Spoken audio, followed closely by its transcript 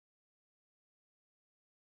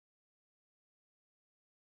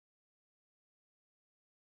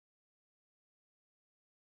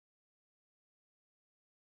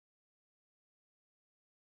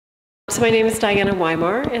So my name is Diana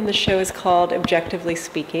Waymar, and the show is called Objectively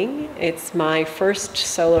Speaking. It's my first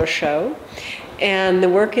solo show, and the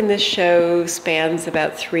work in this show spans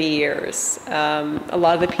about 3 years. A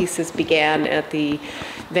lot of the pieces began at the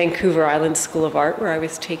Vancouver Island School of Art, where I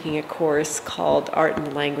was taking a course called Art in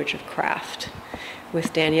the Language of Craft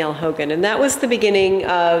with Danielle Hogan, and that was the beginning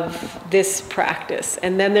of this practice.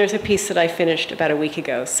 And then there's a piece that I finished about a week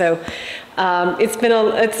ago. So it's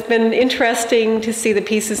been interesting to see the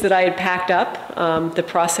pieces that I had packed up. The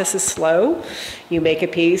process is slow. You make a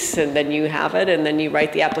piece and then you have it, and then you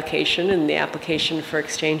write the application, and the application for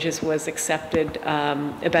Xchanges was accepted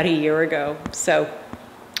about a year ago. So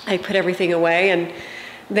I put everything away and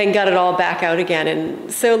then got it all back out again. And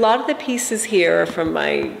so a lot of the pieces here are from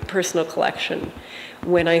my personal collection.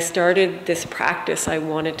 When I started this practice, I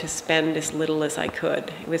wanted to spend as little as I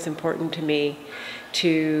could. It was important to me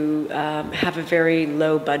to have a very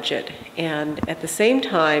low budget. And at the same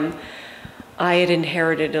time, I had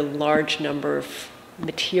inherited a large number of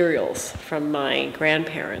materials from my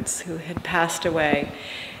grandparents who had passed away.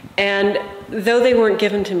 And though they weren't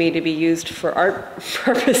given to me to be used for art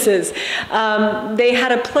purposes, they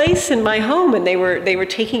had a place in my home, and they were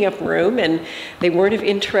taking up room, and they weren't of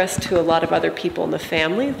interest to a lot of other people in the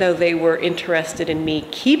family, though they were interested in me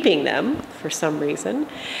keeping them for some reason.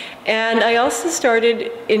 And I also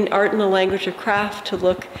started in Art in the Language of Craft to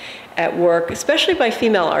look at work, especially by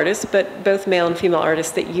female artists, but both male and female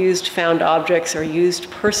artists, that used found objects or used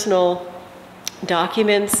personal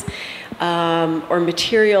documents or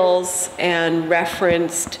materials and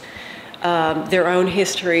referenced their own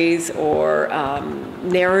histories or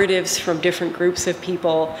narratives from different groups of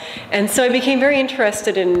people. And so I became very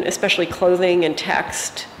interested in especially clothing and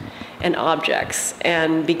text and objects,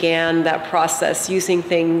 and began that process using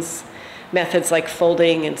methods like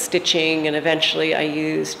folding and stitching, and eventually I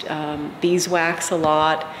used beeswax a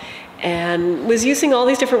lot, and was using all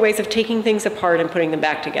these different ways of taking things apart and putting them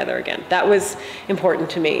back together again. That was important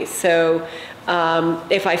to me. So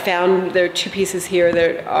if I found, there are two pieces here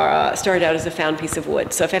that started out as a found piece of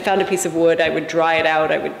wood. So if I found a piece of wood, I would dry it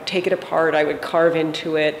out, I would take it apart, I would carve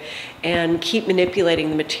into it, and keep manipulating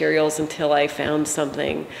the materials until I found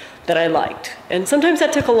something that I liked. And sometimes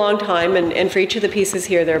that took a long time, and for each of the pieces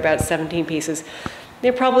here, there are about 17 pieces.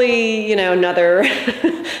 There are probably, another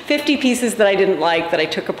 50 pieces that I didn't like, that I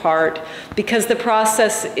took apart, because the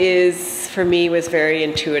process for me, was very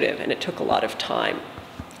intuitive, and it took a lot of time.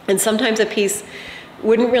 And sometimes a piece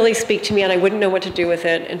wouldn't really speak to me, and I wouldn't know what to do with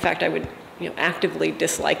it. In fact, I would actively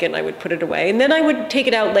dislike it, and I would put it away. And then I would take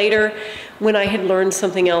it out later when I had learned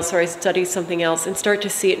something else or I studied something else, and start to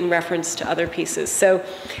see it in reference to other pieces. So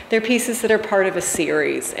they're pieces that are part of a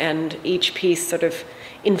series, and each piece sort of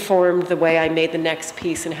informed the way I made the next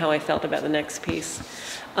piece and how I felt about the next piece.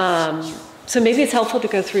 So maybe it's helpful to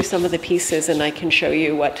go through some of the pieces, and I can show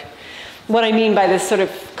you what I mean by this sort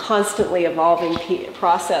of constantly evolving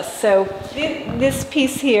process. So this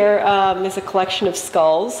piece here is a collection of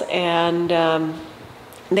skulls, and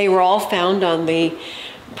they were all found on the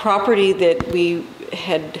property that we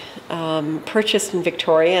had purchased in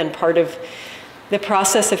Victoria, and part of the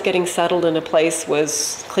process of getting settled in a place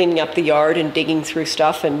was cleaning up the yard and digging through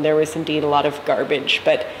stuff, and there was indeed a lot of garbage.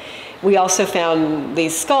 But we also found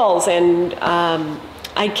these skulls, and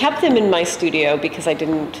I kept them in my studio because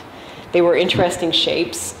they were interesting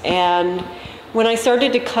shapes. And when I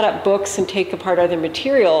started to cut up books and take apart other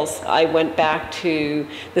materials, I went back to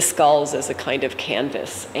the skulls as a kind of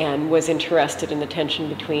canvas, and was interested in the tension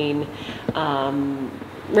between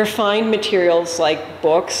refined materials like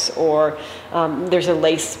books, or there's a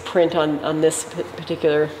lace print on this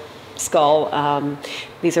particular skull.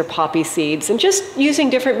 These are poppy seeds, and just using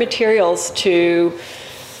different materials to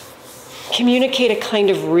communicate a kind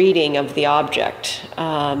of reading of the object.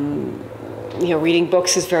 Reading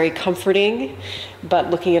books is very comforting, but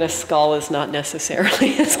looking at a skull is not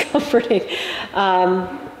necessarily as comforting.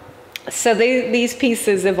 So these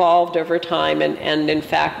pieces evolved over time, and in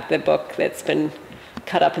fact, the book that's been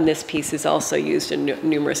cut up in this piece is also used in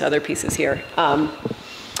numerous other pieces here. And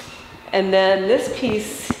then this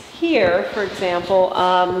piece here, for example,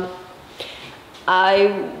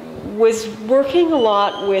 I was working a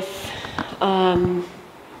lot with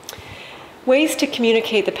ways to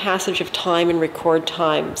communicate the passage of time and record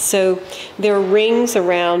time. So there are rings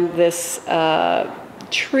around this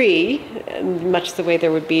tree, much the way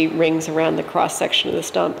there would be rings around the cross-section of the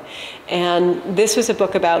stump. And this was a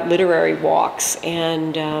book about literary walks,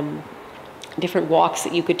 and different walks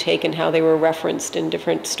that you could take and how they were referenced in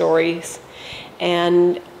different stories.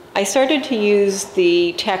 And I started to use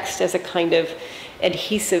the text as a kind of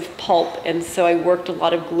adhesive pulp, and so I worked a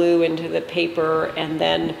lot of glue into the paper, and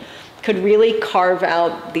then could really carve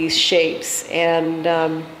out these shapes, and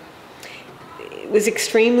it was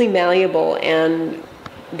extremely malleable, and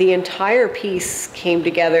the entire piece came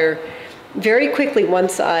together very quickly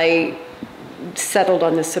once I settled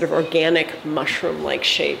on this sort of organic mushroom-like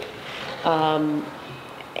shape.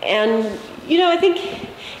 And, you know, I think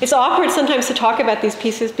it's awkward sometimes to talk about these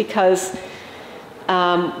pieces because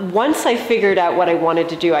once I figured out what I wanted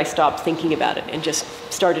to do, I stopped thinking about it and just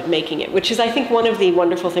started making it, which is, I think, one of the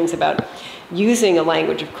wonderful things about using a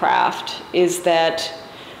language of craft is that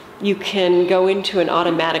you can go into an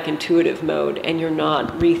automatic intuitive mode and you're not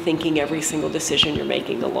rethinking every single decision you're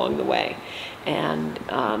making along the way. And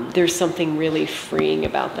there's something really freeing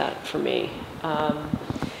about that for me.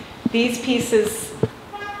 These pieces,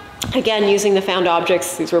 again, using the found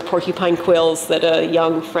objects, these were porcupine quills that a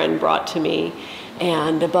young friend brought to me.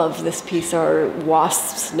 And above this piece are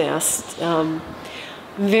wasps' nests.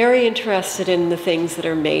 Very interested in the things that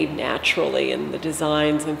are made naturally and the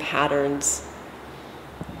designs and patterns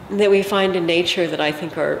that we find in nature that I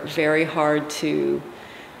think are very hard to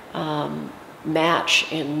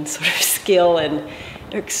match in sort of skill, and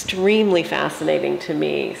they're extremely fascinating to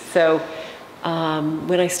me. So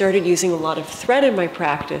when I started using a lot of thread in my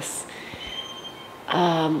practice,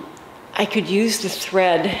 I could use the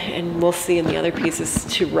thread, and we'll see in the other pieces,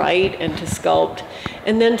 to write and to sculpt,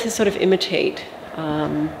 and then to sort of imitate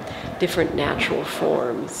different natural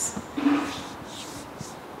forms.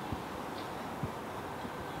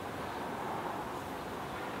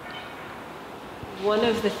 One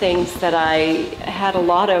of the things that I had a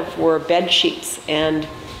lot of were bed sheets, and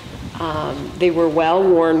they were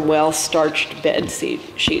well-worn, well-starched bed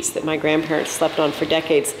sheets that my grandparents slept on for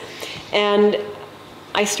decades. And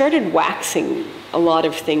I started waxing a lot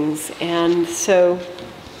of things, and so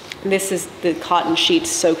this is the cotton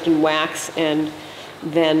sheets soaked in wax and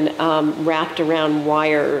then wrapped around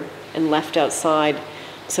wire and left outside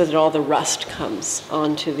so that all the rust comes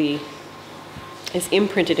onto is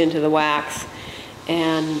imprinted into the wax.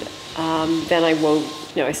 And then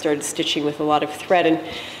I started stitching with a lot of thread. And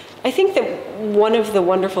I think that one of the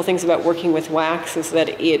wonderful things about working with wax is that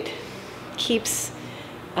it keeps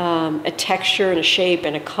a texture and a shape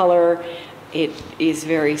and a color. It is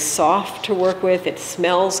very soft to work with. It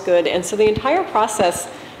smells good. And so the entire process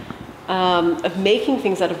of making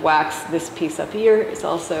things out of wax, this piece up here is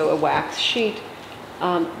also a wax sheet,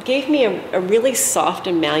 gave me a really soft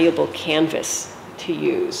and malleable canvas to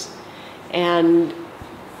use. And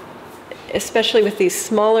especially with these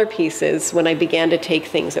smaller pieces, when I began to take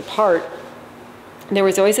things apart, there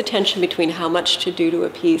was always a tension between how much to do to a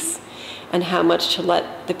piece and how much to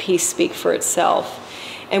let the piece speak for itself.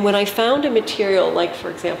 And when I found a material, like for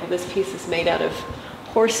example, this piece is made out of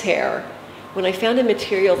horsehair, when I found a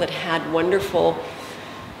material that had wonderful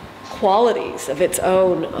qualities of its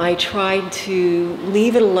own, I tried to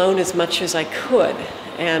leave it alone as much as I could.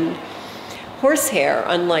 And horsehair,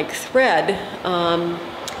 unlike thread,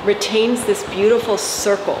 retains this beautiful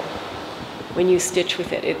circle when you stitch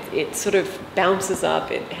with it. It sort of bounces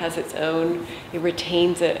up, it has its own, it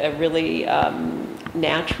retains a really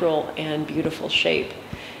natural and beautiful shape.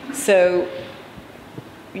 So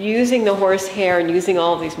using the horsehair and using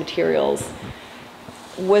all of these materials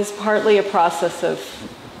was partly a process of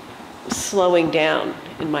slowing down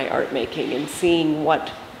in my art making and seeing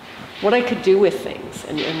what I could do with things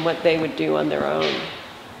and what they would do on their own.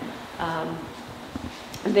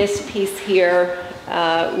 This piece here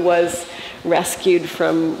was rescued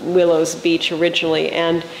from Willows Beach originally,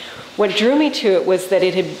 and what drew me to it was that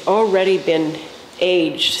it had already been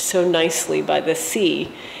aged so nicely by the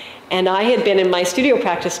sea. And I had been in my studio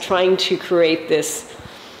practice trying to create this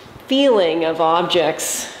feeling of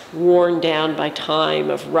objects worn down by time,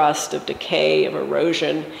 of rust, of decay, of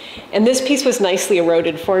erosion. And this piece was nicely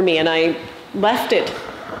eroded for me, and I left it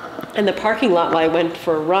in the parking lot while I went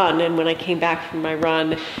for a run. And when I came back from my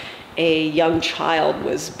run, a young child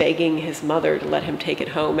was begging his mother to let him take it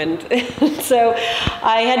home. And so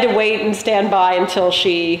I had to wait and stand by until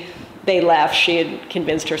they left. She had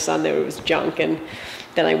convinced her son that it was junk, and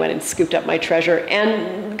then I went and scooped up my treasure.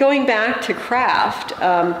 And going back to craft,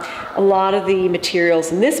 a lot of the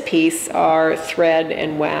materials in this piece are thread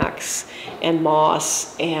and wax and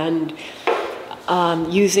moss, and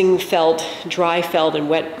using felt, dry felt and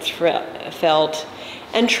wet felt,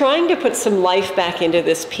 and trying to put some life back into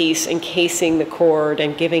this piece, encasing the cord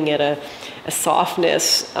and giving it a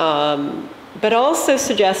softness, but also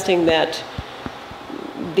suggesting that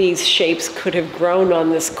these shapes could have grown on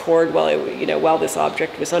this cord while this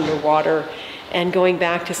object was underwater, and going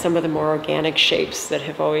back to some of the more organic shapes that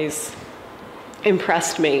have always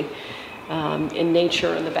impressed me. In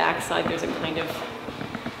nature, on the backside, there's a kind of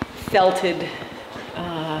felted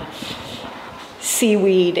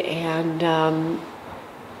seaweed, and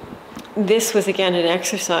this was again an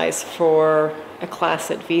exercise for a class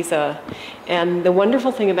at Visa. And the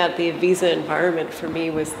wonderful thing about the Visa environment for me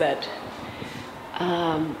was that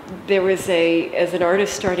there was as an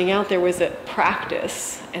artist starting out, there was a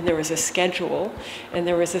practice, and there was a schedule, and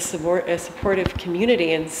there was a supportive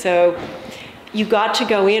community. And so you got to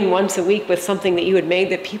go in once a week with something that you had made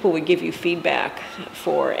that people would give you feedback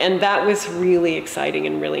for. And that was really exciting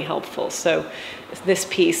and really helpful. So this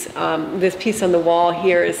piece on the wall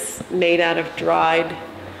here is made out of dried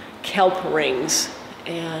kelp rings.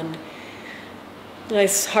 And I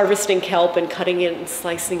was harvesting kelp and cutting it and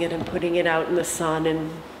slicing it and putting it out in the sun. And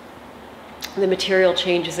the material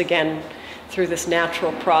changes again through this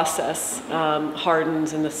natural process,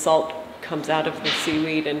 hardens, and the salt comes out of the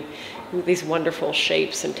seaweed, and these wonderful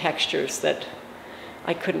shapes and textures that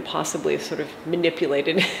I couldn't possibly have sort of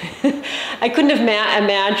manipulated. I couldn't have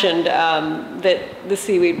imagined that the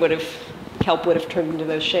seaweed kelp would have turned into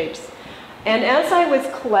those shapes. And as I was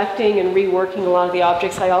collecting and reworking a lot of the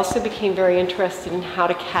objects, I also became very interested in how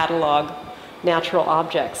to catalog natural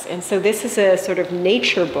objects. And so this is a sort of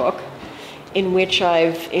nature book in which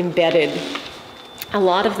I've embedded a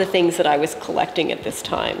lot of the things that I was collecting at this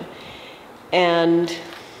time. And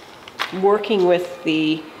working with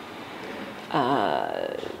the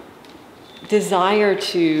desire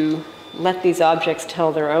to let these objects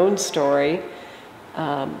tell their own story,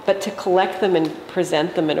 but to collect them and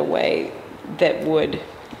present them in a way that would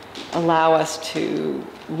allow us to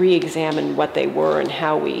re-examine what they were and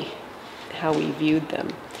how we viewed them.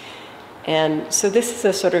 And so this is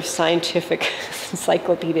a sort of scientific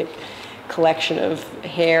encyclopedic collection of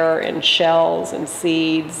hair and shells and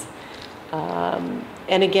seeds.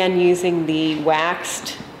 And again, using the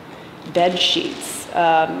waxed bed sheets,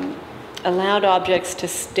 allowed objects to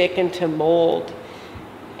stick and to mold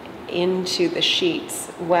into the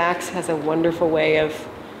sheets. Wax has a wonderful way of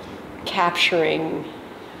capturing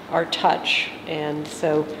our touch. And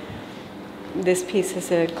so this piece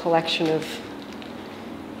is a collection of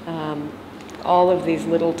all of these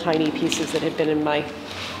little tiny pieces that had been in my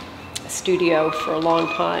studio for a long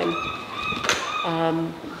time.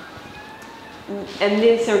 And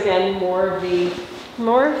these are again more of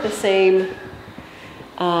the same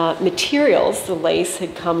materials. The lace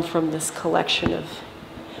had come from this collection of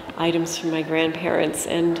items from my grandparents,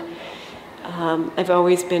 and I've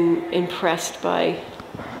always been impressed by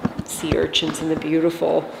sea urchins and the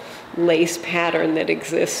beautiful lace pattern that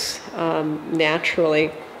exists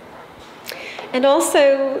naturally. And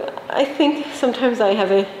also, I think sometimes I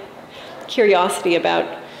have a curiosity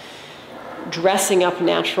about dressing up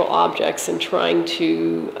natural objects and trying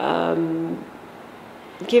to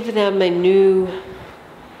give them a new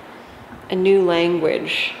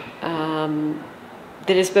language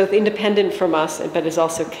that is both independent from us but is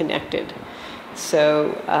also connected.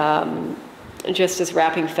 So just as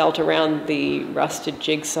wrapping felt around the rusted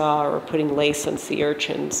jigsaw or putting lace on sea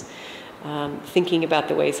urchins, thinking about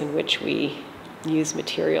the ways in which we use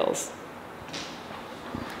materials.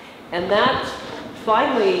 And that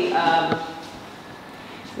finally,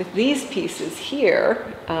 with these pieces here,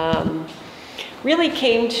 really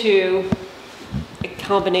came to a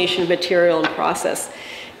combination of material and process.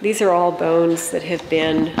 These are all bones that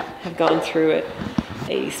have gone through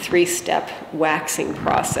a three-step waxing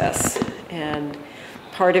process. And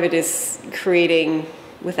part of it is creating,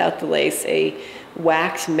 without the lace, a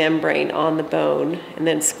wax membrane on the bone, and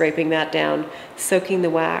then scraping that down, soaking the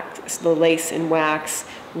lace in wax,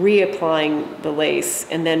 reapplying the lace,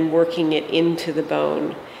 and then working it into the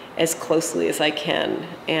bone as closely as I can.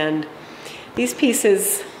 And these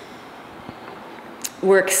pieces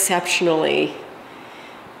were exceptionally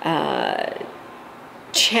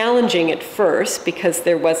challenging at first because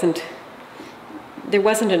there wasn't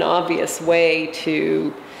an obvious way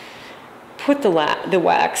to put the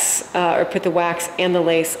wax and the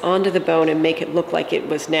lace onto the bone and make it look like it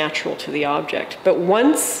was natural to the object. But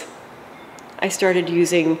once I started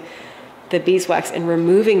using the beeswax and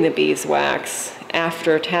removing the beeswax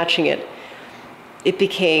after attaching it, it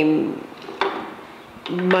became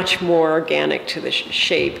much more organic to the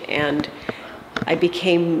shape, and I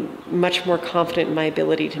became much more confident in my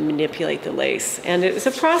ability to manipulate the lace. And it was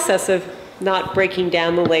a process of not breaking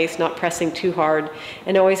down the lace, not pressing too hard,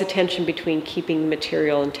 and always a tension between keeping the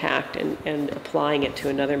material intact and applying it to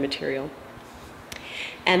another material.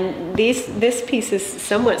 And this piece is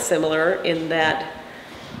somewhat similar in that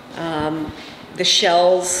the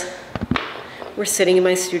shells were sitting in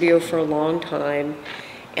my studio for a long time,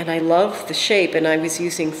 and I loved the shape, and I was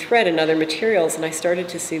using thread and other materials, and I started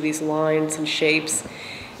to see these lines and shapes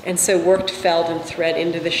And so worked felt and thread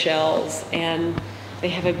into the shells, and they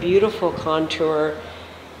have a beautiful contour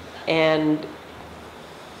and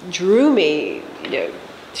drew me,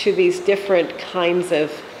 to these different kinds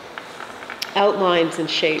of outlines and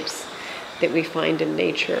shapes that we find in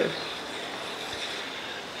nature.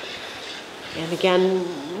 And again,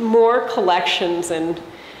 more collections and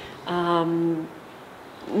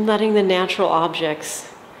letting the natural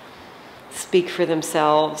objects speak for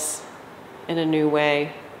themselves in a new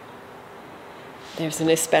way.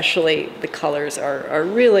 Especially the colors are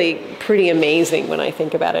really pretty amazing when I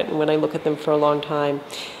think about it and when I look at them for a long time.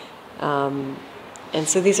 And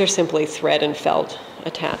so these are simply thread and felt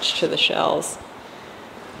attached to the shells.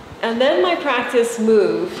 And then my practice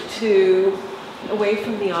moved away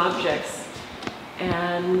from the objects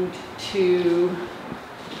and to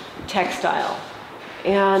textile.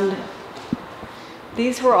 And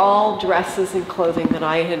these were all dresses and clothing that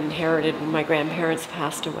I had inherited when my grandparents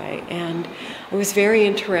passed away. And I was very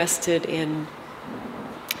interested in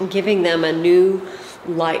giving them a new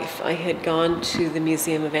life. I had gone to the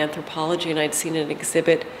Museum of Anthropology and I'd seen an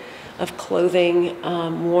exhibit of clothing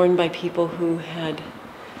worn by people who had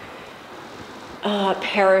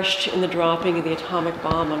perished in the dropping of the atomic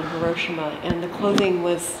bomb on Hiroshima. And the clothing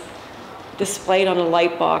was displayed on a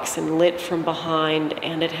light box and lit from behind,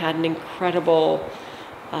 and it had an incredible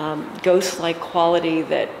ghost-like quality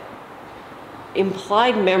that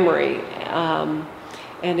implied memory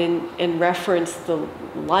and in reference the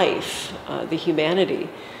life, the humanity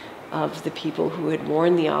of the people who had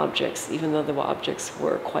worn the objects, even though the objects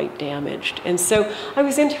were quite damaged. And so I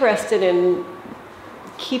was interested in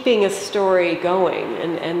keeping a story going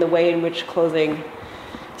and the way in which clothing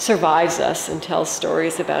survives us and tells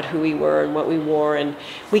stories about who we were and what we wore. And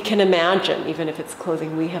we can imagine, even if it's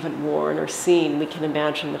clothing we haven't worn or seen, we can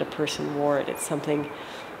imagine that a person wore it. It's something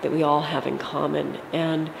that we all have in common.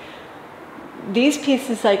 And these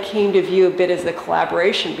pieces I came to view a bit as a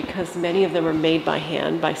collaboration because many of them are made by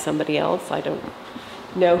hand by somebody else. I don't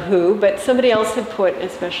know who, but somebody else had put,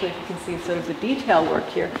 especially if you can see sort of the detail work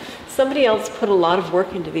here, somebody else put a lot of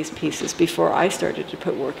work into these pieces before I started to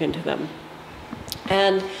put work into them.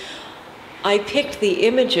 And I picked the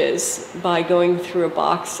images by going through a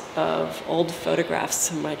box of old photographs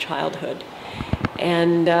from my childhood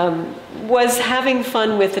and was having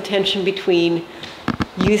fun with the tension between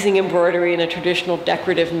using embroidery in a traditional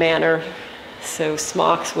decorative manner. So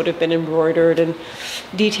smocks would have been embroidered and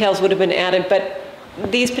details would have been added, but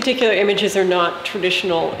these particular images are not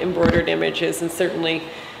traditional embroidered images and certainly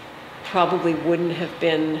probably wouldn't have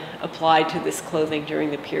been applied to this clothing during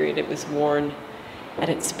the period it was worn at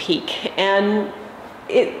its peak. And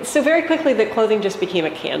so very quickly the clothing just became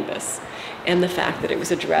a canvas, and the fact that it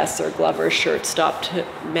was a dress or a glove or a shirt stopped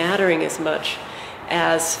mattering as much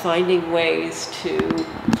as finding ways to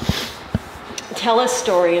tell a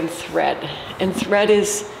story in thread. And thread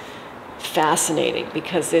is fascinating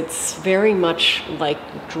because it's very much like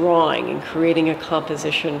drawing and creating a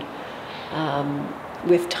composition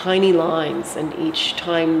with tiny lines, and each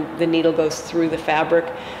time the needle goes through the fabric,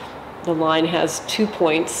 the line has 2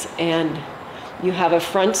 points, and you have a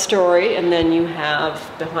front story and then you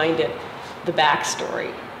have behind it the back story.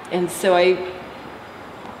 And so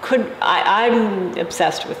I'm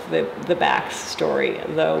obsessed with the back story,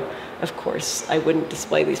 though of course I wouldn't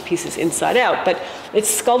display these pieces inside out, but it's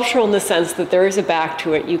sculptural in the sense that there is a back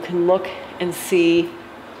to it. You can look and see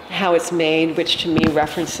how it's made, which to me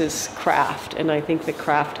references craft, and I think the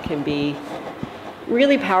craft can be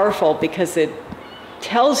really powerful because it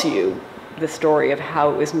tells you the story of how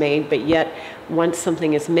it was made, but yet once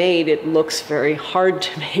something is made, it looks very hard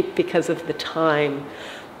to make because of the time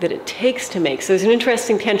that it takes to make. So there's an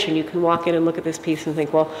interesting tension. You can walk in and look at this piece and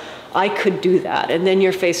think, well, I could do that. And then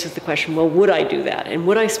you're faced with the question, well, would I do that? And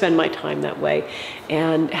would I spend my time that way?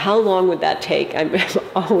 And how long would that take? I'm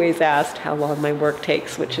always asked how long my work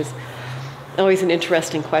takes, which is always an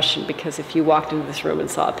interesting question, because if you walked into this room and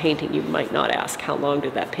saw a painting, you might not ask, how long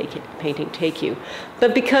did that painting take you?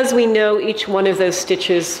 But because we know each one of those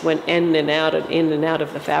stitches went in and out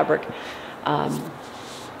of the fabric,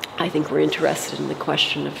 I think we're interested in the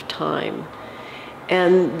question of time.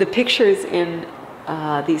 And the pictures in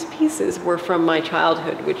these pieces were from my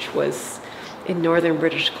childhood, which was in northern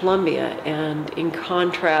British Columbia. And in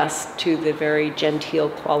contrast to the very genteel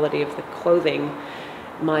quality of the clothing,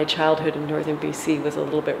 my childhood in northern BC was a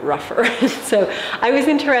little bit rougher. So I was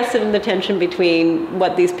interested in the tension between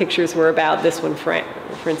what these pictures were about. This one, for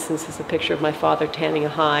instance, is a picture of my father tanning a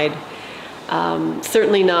hide.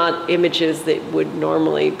 Certainly not images that would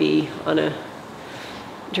normally be on a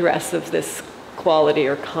dress of this quality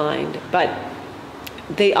or kind, but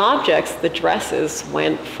the objects, the dresses,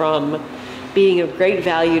 went from being of great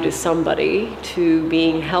value to somebody to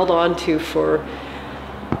being held on to for,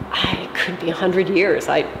 it could be 100 years.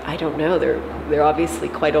 I don't know. They're obviously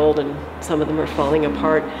quite old, and some of them are falling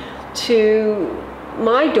apart, to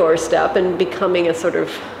my doorstep and becoming a sort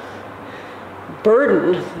of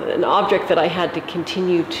burden, an object that I had to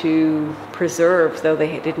continue to preserve, though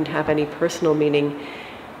they didn't have any personal meaning.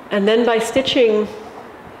 And then by stitching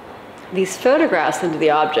these photographs into the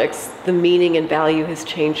objects, the meaning and value has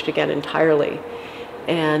changed again entirely.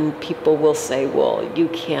 And people will say, well, you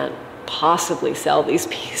can't possibly sell these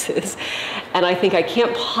pieces. And I think I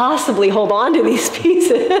can't possibly hold on to these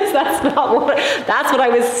pieces. That's what I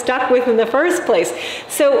was stuck with in the first place.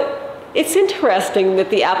 So it's interesting that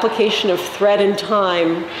the application of thread and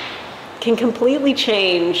time can completely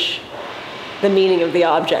change the meaning of the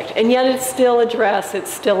object. And yet it's still a dress,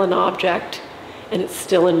 it's still an object, and it's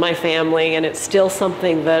still in my family, and it's still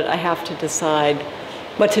something that I have to decide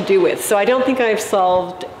what to do with. So I don't think I've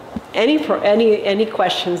solved any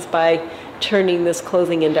questions by turning this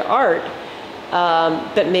clothing into art.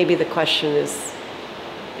 But maybe the question is,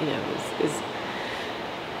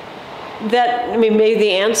 maybe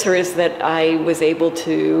the answer is that I was able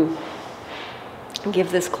to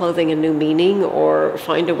give this clothing a new meaning or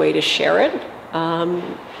find a way to share it.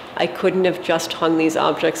 I couldn't have just hung these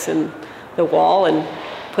objects in the wall and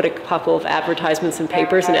put a couple of advertisements in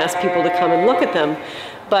papers and asked people to come and look at them.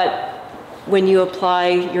 But when you apply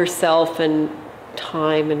yourself and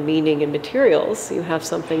time and meaning and materials, you have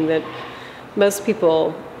something that most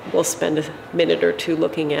people will spend a minute or two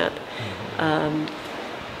looking at. And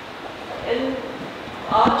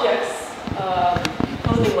objects,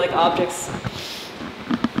 clothing like objects,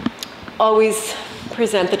 always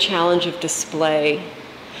present the challenge of display.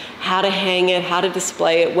 How to hang it, how to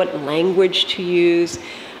display it, what language to use,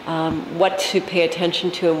 what to pay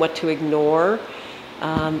attention to and what to ignore,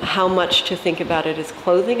 how much to think about it as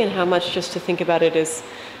clothing and how much just to think about it as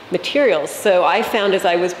materials. So I found as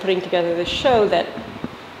I was putting together this show that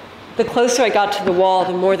the closer I got to the wall,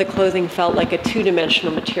 the more the clothing felt like a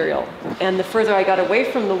two-dimensional material. And the further I got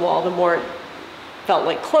away from the wall, the more it felt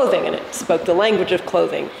like clothing, and it spoke the language of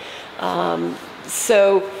clothing.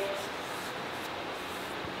 So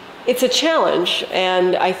it's a challenge,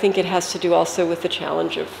 and I think it has to do also with the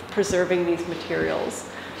challenge of preserving these materials,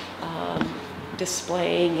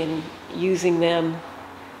 displaying and using them,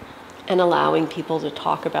 and allowing people to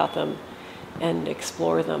talk about them and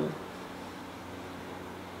explore them.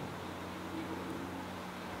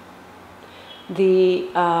 The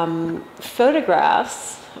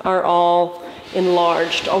photographs are all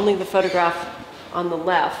enlarged. Only the photograph on the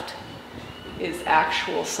left is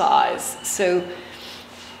actual size. So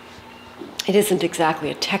it isn't exactly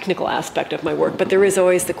a technical aspect of my work, but there is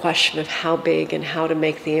always the question of how big and how to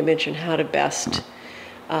make the image and how to best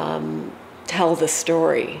tell the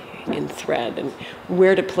story in thread, and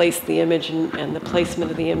where to place the image and the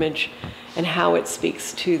placement of the image and how it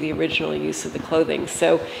speaks to the original use of the clothing.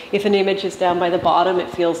 So if an image is down by the bottom, it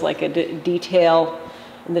feels like a detail.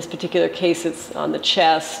 In this particular case, it's on the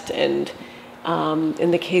chest, and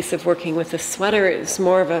in the case of working with a sweater, it's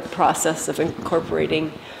more of a process of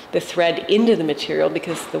incorporating the thread into the material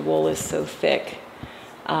because the wool is so thick,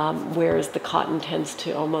 whereas the cotton tends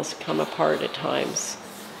to almost come apart at times.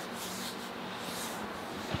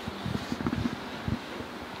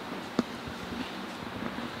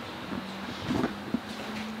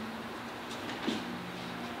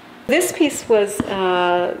 This piece was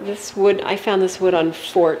this wood. I found this wood on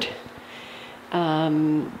Fort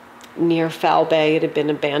near Foul Bay. It had been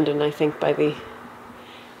abandoned, I think, by the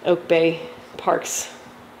Oak Bay Parks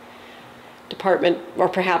Department, or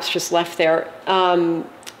perhaps just left there.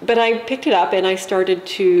 But I picked it up and I started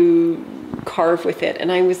to carve with it, and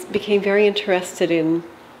I became very interested in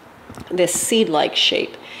this seed-like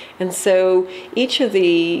shape. And so each of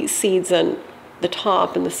the seeds on the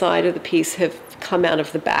top and the side of the piece have come out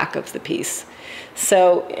of the back of the piece.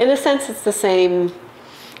 So in a sense, it's the same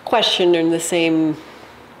question and the same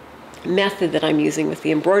method that I'm using with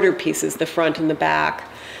the embroidered pieces, the front and the back,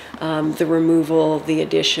 the removal, the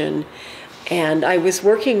addition. And I was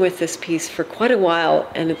working with this piece for quite a while,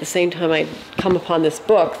 and at the same time I'd come upon this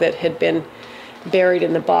book that had been buried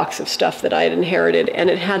in the box of stuff that I had inherited, and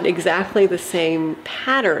it had exactly the same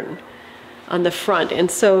pattern on the front. And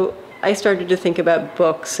so I started to think about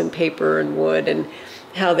books and paper and wood and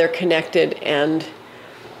how they're connected. And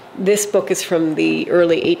this book is from the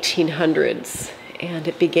early 1800s, and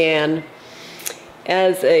it began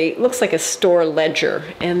as looks like a store ledger.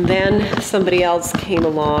 And then somebody else came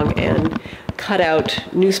along and cut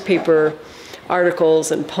out newspaper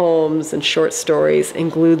articles and poems and short stories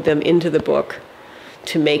and glued them into the book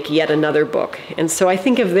to make yet another book. And so I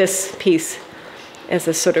think of this piece as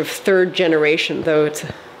a sort of third generation, though it's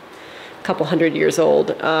a couple hundred years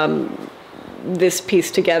old. This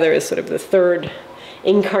piece together is sort of the third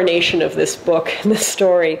incarnation of this book and this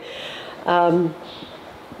story.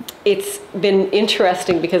 It's been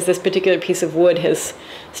interesting because this particular piece of wood has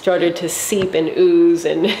started to seep and ooze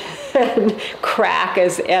and, and crack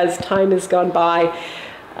as time has gone by,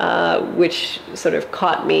 which sort of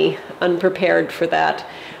caught me unprepared for that.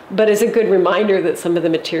 But is a good reminder that some of the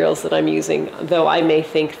materials that I'm using, though I may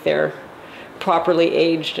think they're properly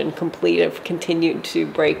aged and complete, have continued to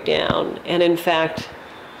break down. And in fact,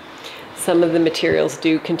 some of the materials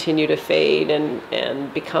do continue to fade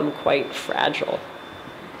and become quite fragile.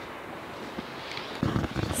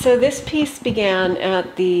 So this piece began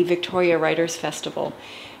at the Victoria Writers Festival,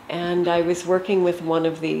 and I was working with one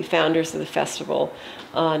of the founders of the festival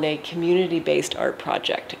on a community-based art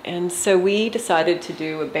project. And so we decided to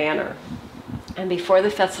do a banner. And before the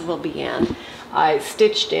festival began, I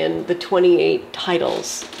stitched in the 28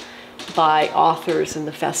 titles by authors in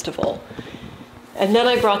the festival. And then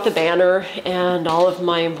I brought the banner and all of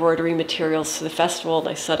my embroidery materials to the festival, and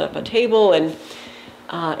I set up a table and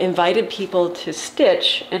invited people to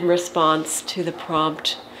stitch in response to the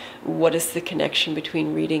prompt, what is the connection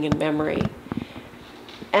between reading and memory?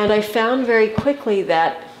 And I found very quickly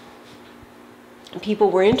that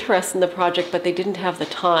people were interested in the project, but they didn't have the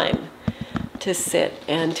time to sit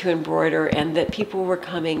and to embroider, and that people were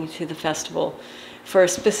coming to the festival for a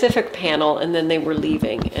specific panel and then they were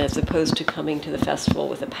leaving, as opposed to coming to the festival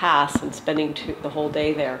with a pass and spending the whole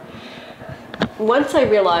day there. Once I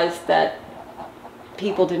realized that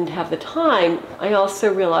people didn't have the time, I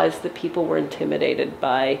also realized that people were intimidated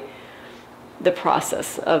by the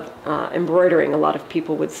process of embroidering. A lot of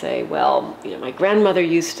people would say, well, you know, my grandmother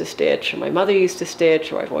used to stitch, or my mother used to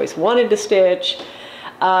stitch, or I've always wanted to stitch.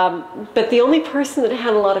 But the only person that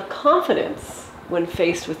had a lot of confidence when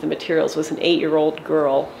faced with the materials was an 8-year-old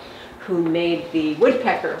girl who made the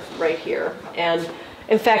woodpecker right here. And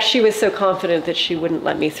in fact, she was so confident that she wouldn't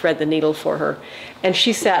let me thread the needle for her. And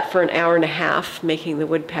she sat for an hour and a half making the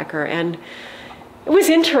woodpecker. And it was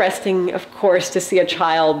interesting, of course, to see a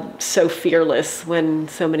child so fearless when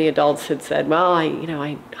so many adults had said, well,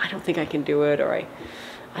 I don't think I can do it, or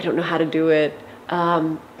I don't know how to do it.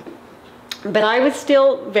 But I was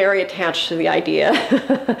still very attached to the idea.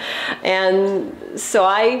 And so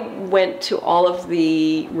I went to all of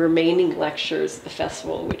the remaining lectures at the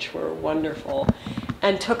festival, which were wonderful,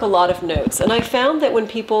 and took a lot of notes. And I found that when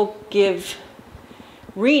people give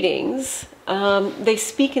readings, they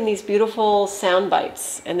speak in these beautiful sound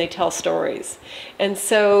bites and they tell stories. And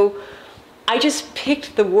so I just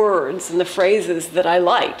picked the words and the phrases that I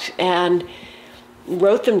liked and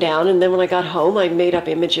wrote them down, and then when I got home I made up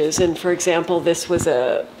images. And for example, this was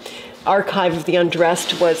Archive of the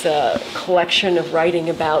Undressed was a collection of writing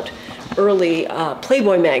about early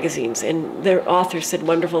Playboy magazines, and their authors said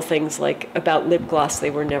wonderful things like about lip gloss,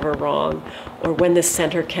 they were never wrong, or when the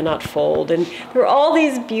center cannot fold. And there were all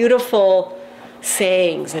these beautiful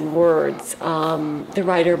sayings and words. The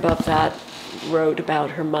writer above that wrote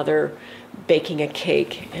about her mother baking a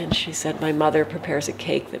cake, and she said, my mother prepares a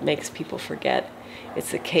cake that makes people forget.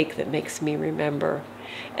 It's a cake that makes me remember.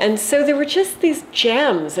 And so there were just these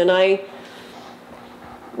gems, and I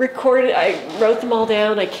wrote them all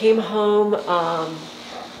down. I came home.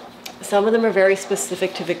 Some of them are very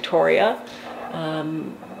specific to Victoria,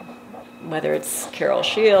 whether it's Carol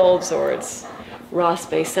Shields or it's Ross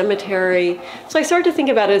Bay Cemetery. So I started to think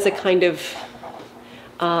about it as a kind of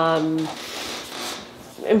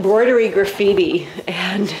embroidery graffiti,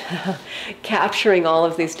 and capturing all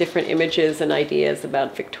of these different images and ideas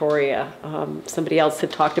about Victoria. Somebody else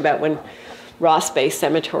had talked about when Ross Bay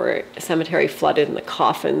Cemetery flooded and the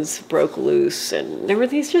coffins broke loose, and there were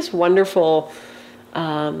these just wonderful,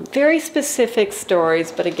 very specific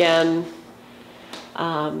stories, but again,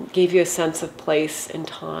 gave you a sense of place and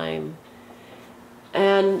time.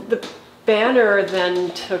 And the banner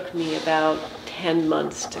then took me about 10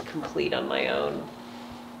 months to complete on my own.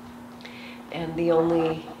 And the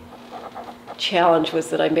only challenge was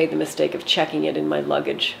that I made the mistake of checking it in my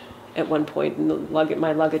luggage at one point, and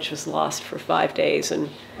my luggage was lost for 5 days, and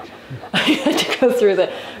I had to go through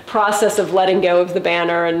the process of letting go of the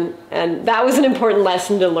banner, and that was an important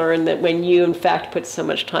lesson to learn, that when you in fact put so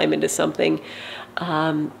much time into something,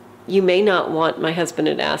 you may not want. My husband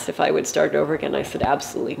had asked if I would start over again. I said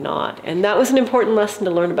absolutely not. And that was an important lesson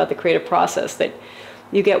to learn about the creative process, that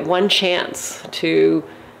you get one chance to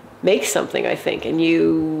make something, I think, and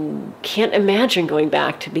you can't imagine going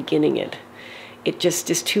back to beginning it. it just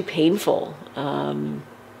is too painful.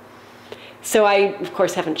 So I, of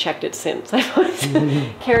course, haven't checked it since. I've always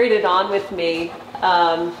carried it on with me.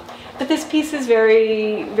 But this piece is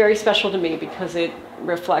very, very special to me because it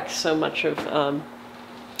reflects so much of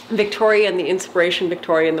Victoria and the inspiration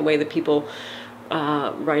Victoria and the way that people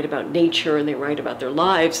write about nature, and they write about their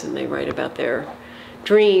lives, and they write about their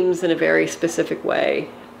dreams in a very specific way.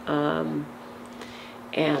 And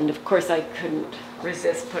of course I couldn't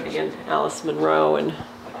resist putting in Alice Munro,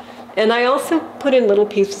 and I also put in little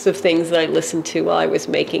pieces of things that I listened to while I was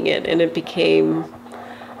making it, and it became,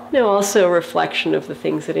 also a reflection of the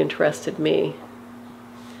things that interested me.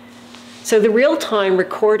 So the real-time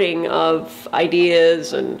recording of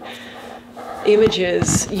ideas and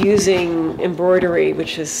images using embroidery,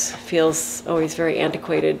 which feels always very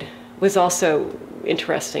antiquated, was also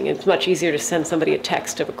interesting. It's much easier to send somebody a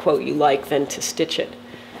text of a quote you like than to stitch it.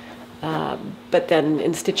 But then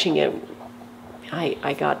in stitching it,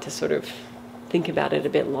 I got to sort of think about it a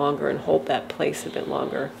bit longer and hold that place a bit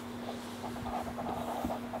longer.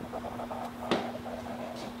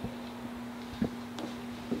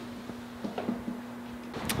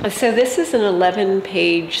 So this is an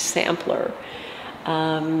 11-page sampler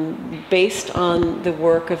based on the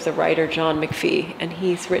work of the writer John McPhee, and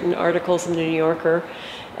he's written articles in the New Yorker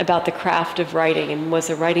about the craft of writing and was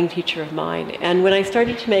a writing teacher of mine. And when I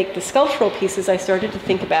started to make the sculptural pieces, I started to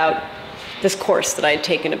think about this course that I had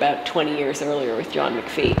taken about 20 years earlier with John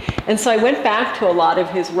McPhee. And so I went back to a lot of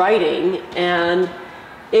his writing, and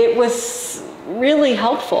it was really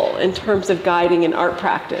helpful in terms of guiding an art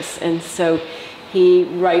practice. And so he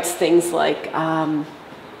writes things like,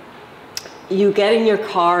 you get in your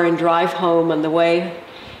car and drive home. On the way,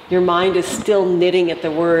 your mind is still knitting at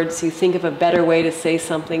the words. You think of a better way to say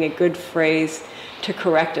something, a good phrase to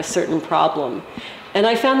correct a certain problem. And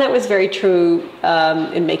I found that was very true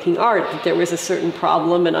in making art, that there was a certain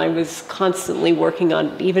problem, and I was constantly working on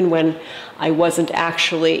it, even when I wasn't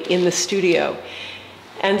actually in the studio.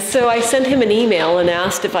 And so I sent him an email and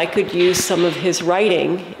asked if I could use some of his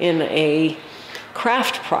writing in a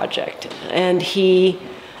craft project. And he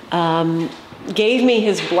gave me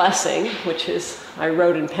his blessing, which is, I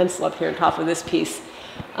wrote in pencil up here on top of this piece.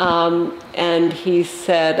 And he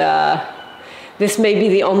said, this may be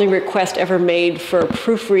the only request ever made for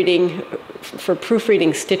proofreading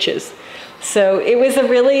stitches. So it was a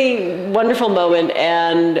really wonderful moment,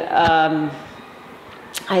 and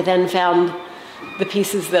I then found the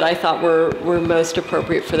pieces that I thought were most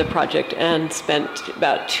appropriate for the project and spent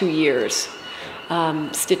about 2 years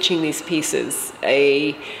stitching these pieces.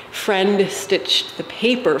 A friend stitched the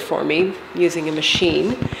paper for me using a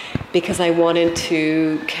machine because I wanted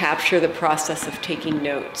to capture the process of taking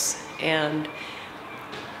notes. And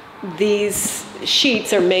these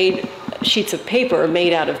sheets of paper are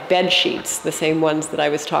made out of bed sheets, the same ones that I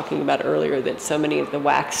was talking about earlier that so many of the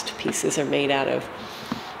waxed pieces are made out of.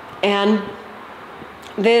 And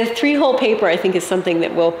the 3-hole paper, I think, is something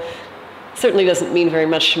that certainly doesn't mean very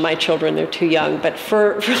much to my children, they're too young, but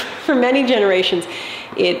for many generations,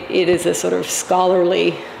 it is a sort of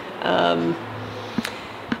scholarly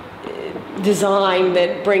design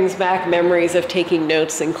that brings back memories of taking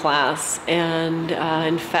notes in class. And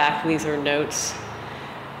in fact, these are notes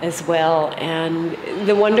as well. And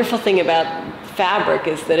the wonderful thing about fabric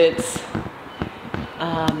is that it's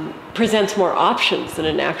presents more options than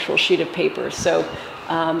an actual sheet of paper. So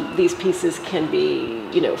these pieces can be,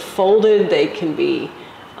 folded, they can be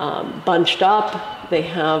bunched up. They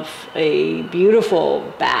have a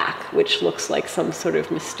beautiful back, which looks like some sort of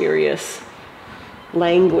mysterious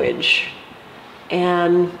language.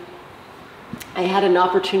 And I had an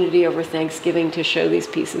opportunity over Thanksgiving to show these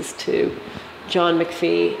pieces to John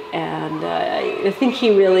McPhee, and I think he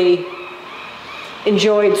really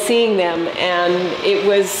enjoyed seeing them, and it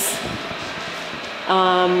was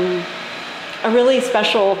a really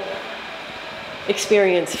special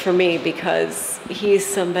experience for me because he's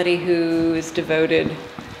somebody who is devoted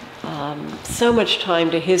so much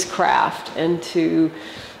time to his craft, and to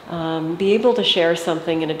be able to share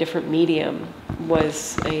something in a different medium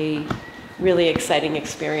was a really exciting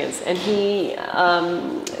experience. And he,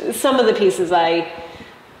 some of the pieces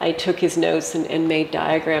I took his notes and made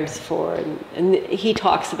diagrams for, and he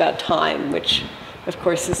talks about time, which of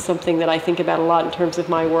course is something that I think about a lot in terms of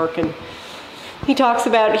my work. And he talks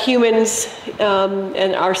about humans,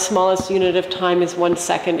 and our smallest unit of time is 1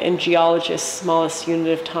 second, and geologists' smallest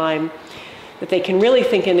unit of time that they can really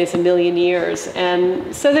think in is 1,000,000 years.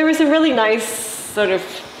 And so there was a really nice sort of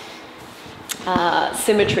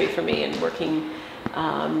symmetry for me in working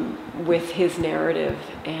with his narrative.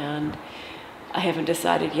 And I haven't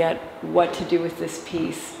decided yet what to do with this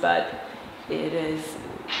piece, but it is,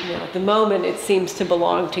 at the moment it seems to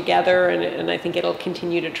belong together, and I think it'll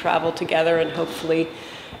continue to travel together and hopefully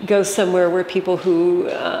go somewhere where people who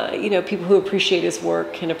appreciate his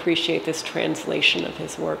work can appreciate this translation of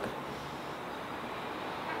his work.